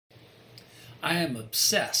I am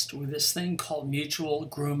obsessed with this thing called mutual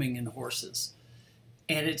grooming in horses.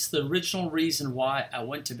 And it's the original reason why I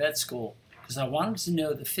went to vet school, because I wanted to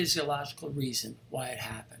know the physiological reason why it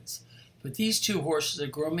happens. But these two horses are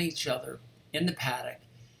grooming each other in the paddock,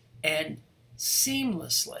 and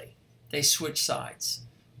seamlessly they switch sides,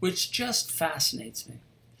 which just fascinates me.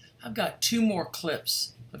 I've got two more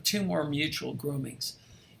clips of two more mutual groomings,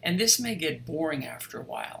 and this may get boring after a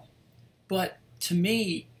while, but to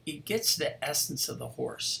me, it gets to the essence of the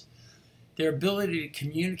horse, their ability to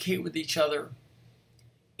communicate with each other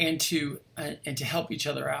and to help each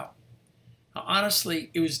other out. Now, honestly,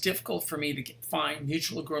 it was difficult for me to find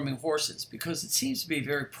mutual grooming horses because it seems to be a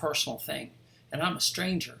very personal thing, and I'm a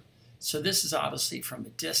stranger, so this is obviously from a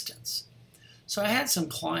distance. So I had some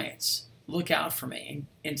clients look out for me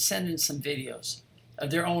and send in some videos of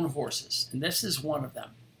their own horses, and this is one of them.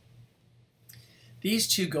 These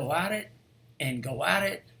two go at it and go at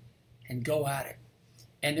it and go at it,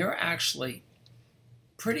 and they're actually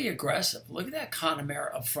pretty aggressive. Look at that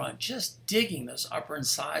Connemara up front, just digging those upper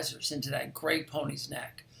incisors into that gray pony's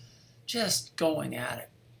neck, just going at it.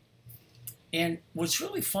 And what's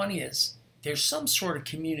really funny is there's some sort of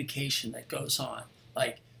communication that goes on,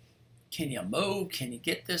 like, can you move? Can you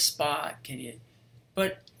get this spot? Can you?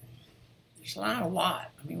 But there's not a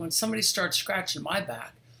lot. I mean, when somebody starts scratching my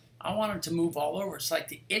back, I want them to move all over. It's like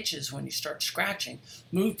the itches when you start scratching,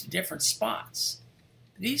 move to different spots.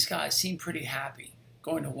 These guys seem pretty happy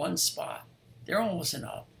going to one spot. They're almost in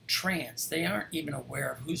a trance. They aren't even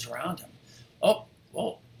aware of who's around them. Oh,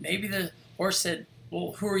 well, maybe the horse said,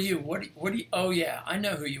 well, who are you? What do you, oh yeah, I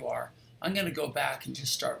know who you are. I'm gonna go back and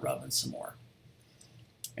just start rubbing some more.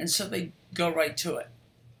 And so they go right to it.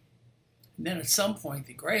 And then at some point,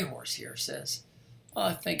 the gray horse here says, oh,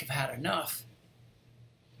 I think I've had enough.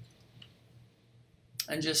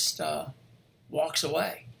 And just walks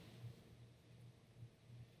away.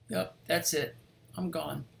 Yep, that's it. I'm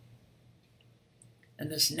gone.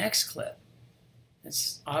 And this next clip,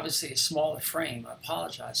 it's obviously a smaller frame. I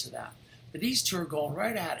apologize for that. But these two are going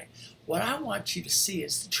right at it. What I want you to see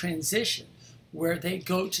is the transition where they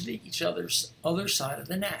go to each other's other side of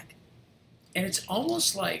the neck. And it's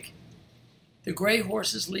almost like the gray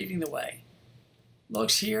horse is leading the way.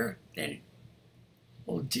 Looks here, then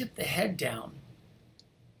will dip the head down.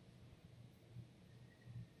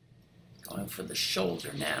 Going for the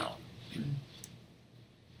shoulder now.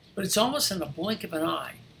 But it's almost in a blink of an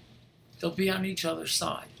eye. They'll be on each other's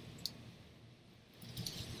side.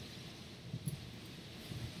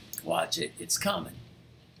 Watch it, it's coming.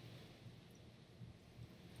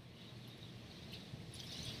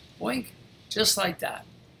 Wink, just like that.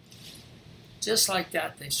 Just like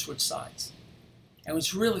that, they switch sides. And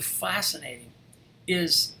what's really fascinating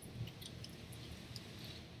is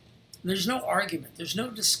there's no argument, there's no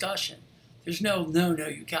discussion. There's no,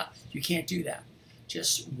 you can't do that.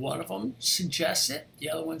 Just one of them suggests it, the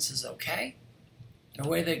other one says okay, and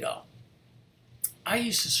away they go. I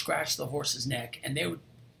used to scratch the horse's neck, and they would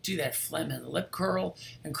do that phlegm and lip curl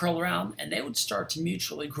and curl around, and they would start to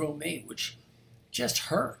mutually groom me, which just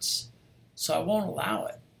hurts. So I won't allow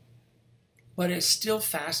it. But it's still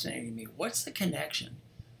fascinating to me. What's the connection?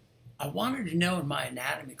 I wanted to know in my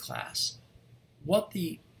anatomy class what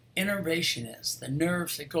the innervation is, the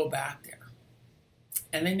nerves that go back there.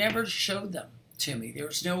 And they never showed them to me. There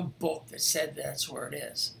was no book that said that's where it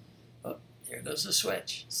is. But there goes the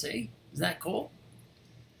switch. See? Isn't that cool?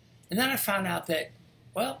 And then I found out that,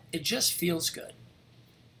 well, it just feels good.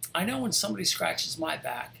 I know when somebody scratches my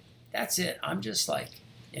back, that's it. I'm just like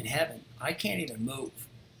in heaven. I can't even move.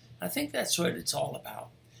 I think that's what it's all about.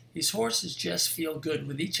 These horses just feel good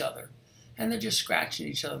with each other, and they're just scratching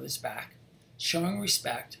each other's back, showing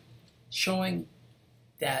respect, showing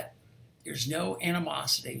that there's no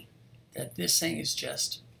animosity, that this thing is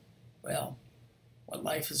just, well, what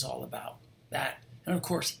life is all about. That, and of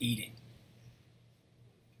course, eating.